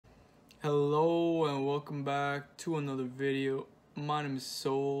Hello and welcome back to another video. My name is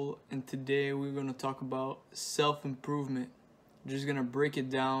Soul and today we're going to talk about self-improvement. Just going to break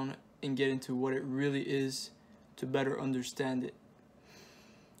it down and get into what it really is to better understand it.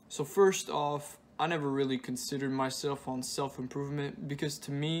 So first off, I never really considered myself on self-improvement because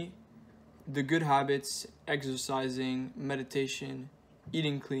to me, the good habits, exercising, meditation,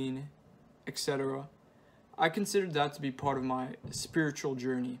 eating clean, etc., I considered that to be part of my spiritual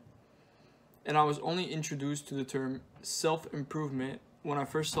journey. And I was only introduced to the term self-improvement when I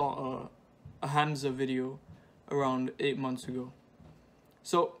first saw a Hamza video around 8 months ago.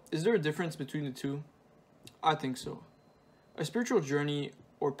 So, is there a difference between the two? I think so. A spiritual journey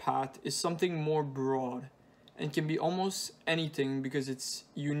or path is something more broad and can be almost anything because it's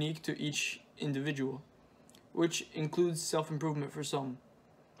unique to each individual, which includes self-improvement for some.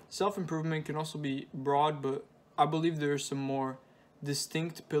 Self-improvement can also be broad, but I believe there are some more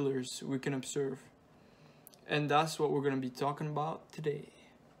distinct pillars we can observe. And that's what we're going to be talking about today.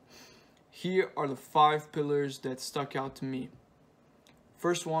 Here are the 5 pillars that stuck out to me.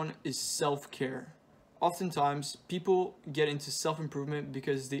 First one is self-care. Oftentimes, people get into self-improvement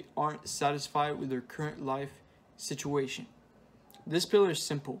because they aren't satisfied with their current life situation. This pillar is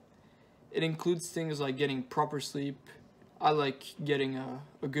simple. It includes things like getting proper sleep. I like getting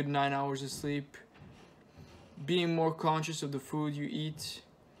a good 9 hours of sleep. Being more conscious of the food you eat.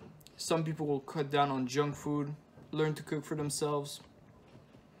 Some people will cut down on junk food, learn to cook for themselves.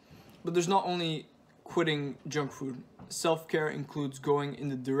 But there's not only quitting junk food. Self-care includes going in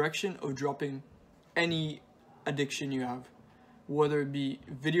the direction of dropping any addiction you have, whether it be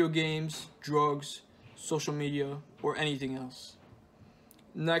video games, drugs, social media, or anything else.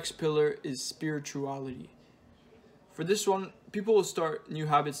 Next pillar is spirituality. For this one, people will start new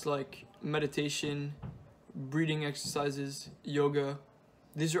habits like meditation, breathing exercises, yoga.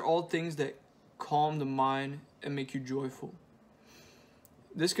 These are all things that calm the mind and make you joyful.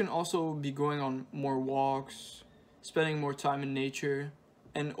 This can also be going on more walks, spending more time in nature,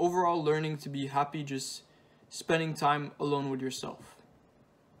 and overall learning to be happy just spending time alone with yourself.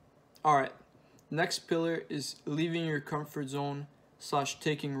 Alright, next pillar is leaving your comfort zone /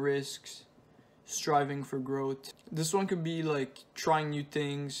 taking risks, striving for growth. This one could be like trying new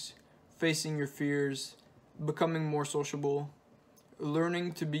things, facing your fears, becoming more sociable,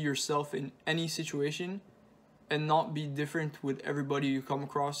 learning to be yourself in any situation and not be different with everybody you come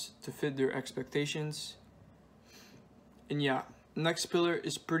across to fit their expectations. And yeah, next pillar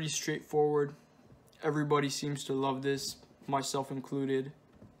is pretty straightforward. Everybody seems to love this, myself included.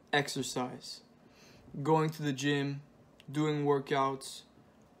 Exercise. Going to the gym, doing workouts,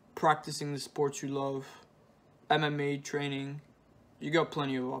 practicing the sports you love, MMA training. You got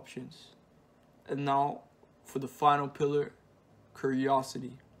plenty of options. And now, for the final pillar,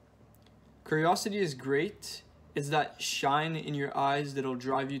 curiosity. Curiosity is great. It's that shine in your eyes that'll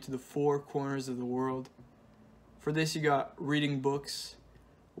drive you to the 4 corners of the world. For this, you got reading books,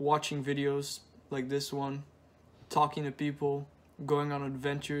 watching videos like this one, talking to people, going on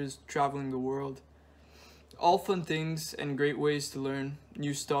adventures, traveling the world. All fun things and great ways to learn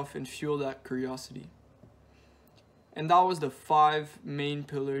new stuff and fuel that curiosity. And that was the 5 main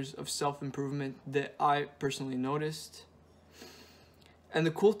pillars of self-improvement that I personally noticed. And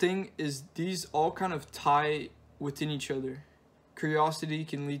the cool thing is these all kind of tie within each other. Curiosity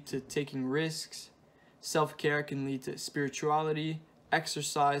can lead to taking risks. Self-care can lead to spirituality.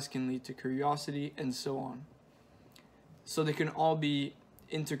 Exercise can lead to curiosity, and so on. So they can all be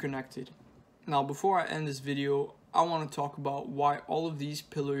interconnected. Now, before I end this video, I want to talk about why all of these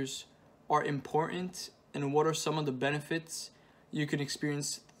pillars are important and what are some of the benefits you can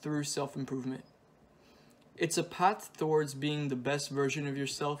experience through self-improvement. It's a path towards being the best version of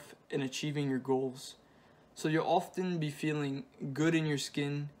yourself and achieving your goals. So you'll often be feeling good in your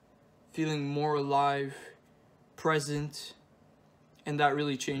skin, feeling more alive, present, and that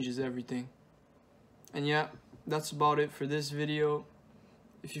really changes everything. And yeah, that's about it for this video.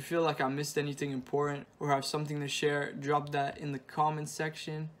 If you feel like I missed anything important or have something to share, drop that in the comments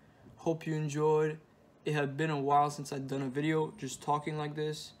section. Hope you enjoyed. It had been a while since I'd done a video just talking like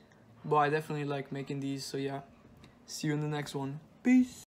this, but I definitely like making these, so yeah. See you in the next one. Peace!